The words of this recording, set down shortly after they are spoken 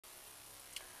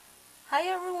Hi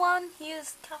everyone,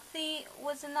 here's Kathy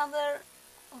with another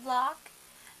vlog,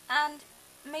 and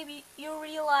maybe you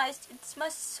realized it's my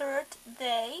third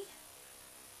day,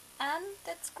 and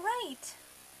that's great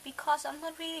because I'm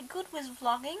not really good with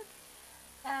vlogging,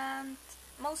 and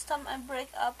most time I break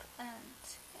up, and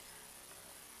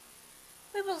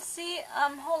we will see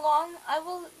how long I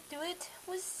will do it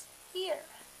with here.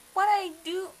 What I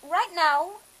do right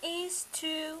now is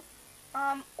to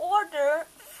order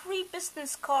free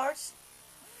business cards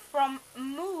from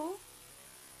Moo.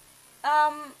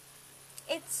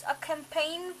 It's a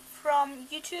campaign from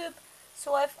YouTube,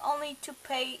 so I've only to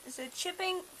pay the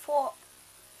shipping for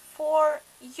 €4.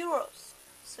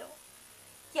 So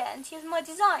yeah, and here's my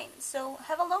design, so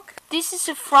have a look. This is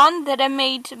a front that I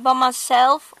made by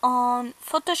myself on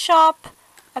Photoshop.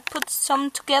 I put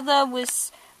some together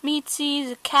with Meetsy,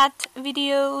 the cat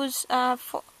videos,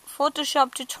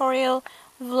 Photoshop tutorial,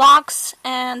 vlogs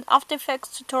and After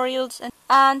Effects tutorials,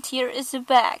 and here is the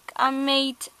back. I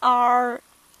made our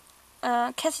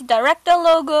Cassie Director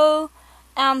logo,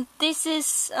 and this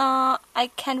is I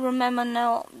can't remember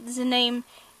now the name.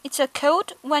 It's a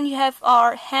code when you have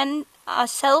our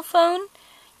cell phone.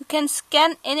 You can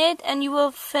scan in it and you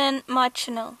will find my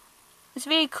channel. It's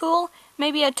very cool.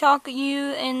 Maybe I talk to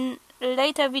you in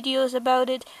later videos about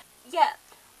it. Yeah,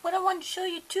 what I want to show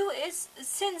you too is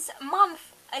since a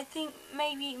month, I think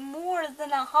maybe more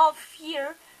than a half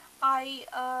year, I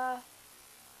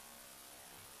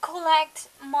collect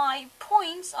my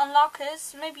points on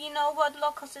Lockerz. Maybe you know what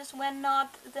Lockerz is. When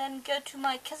not, then go to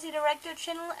my Cassie Director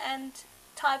channel and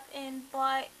type in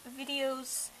by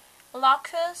videos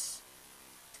Lockerz.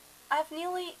 I have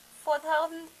nearly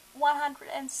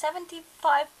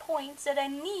 4,175 points that I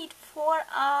need for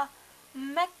a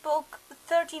MacBook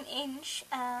 13-inch,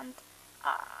 and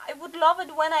I would love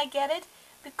it when I get it,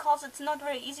 because it's not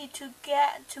very easy to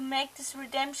make this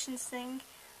redemption thing.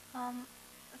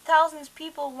 Thousands of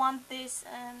people want this,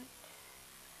 and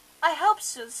I hope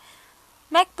so.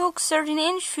 MacBook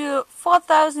 13-inch for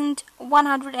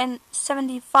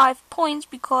 4,175 points,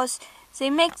 because they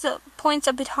make the points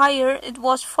a bit higher. It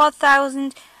was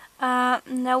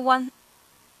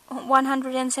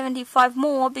 175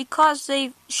 more because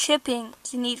they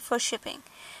need for shipping.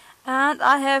 And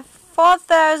I have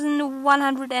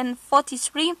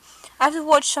 4,143. I have to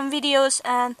watch some videos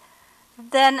and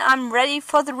then I'm ready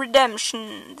for the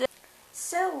redemption.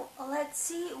 So let's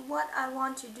see what I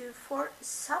want to do for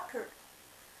supper.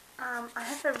 I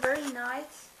have a very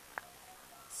nice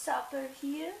supper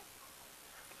here.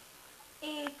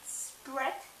 It's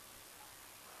bread,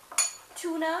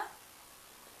 tuna,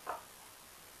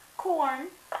 corn,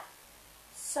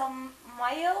 some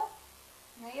mayo,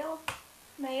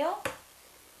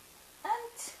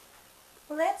 and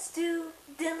let's do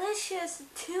delicious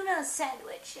tuna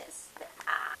sandwiches.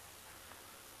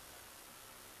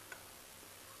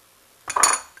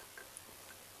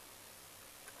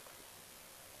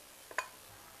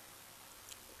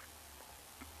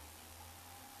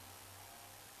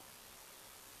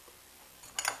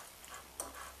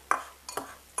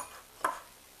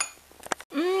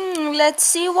 Let's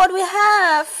see what we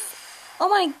have. Oh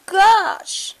my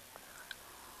gosh!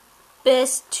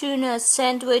 Best tuna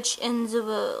sandwich in the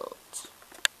world.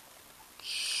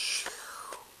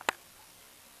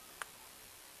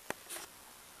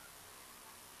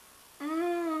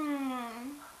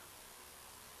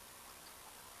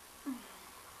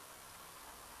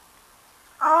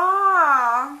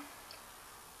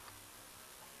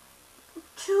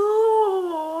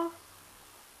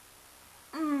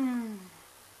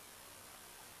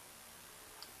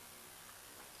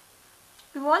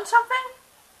 You want something?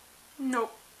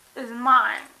 No, it's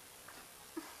mine.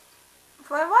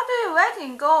 For what are you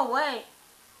waiting? Go away.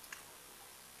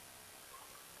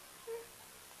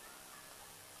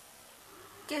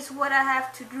 Guess what I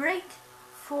have to drink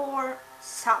for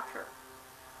supper?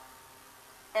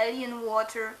 Alien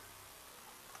water.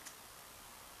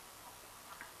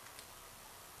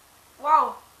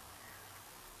 Wow.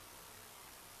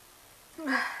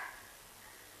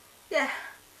 Yeah.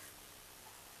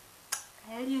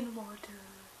 Alien water.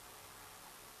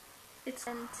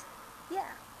 And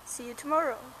yeah, see you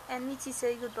tomorrow. And Nietzsche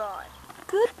say goodbye.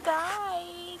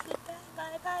 Goodbye. Goodbye.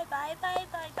 Bye bye bye bye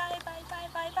bye bye bye bye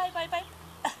bye bye bye bye bye.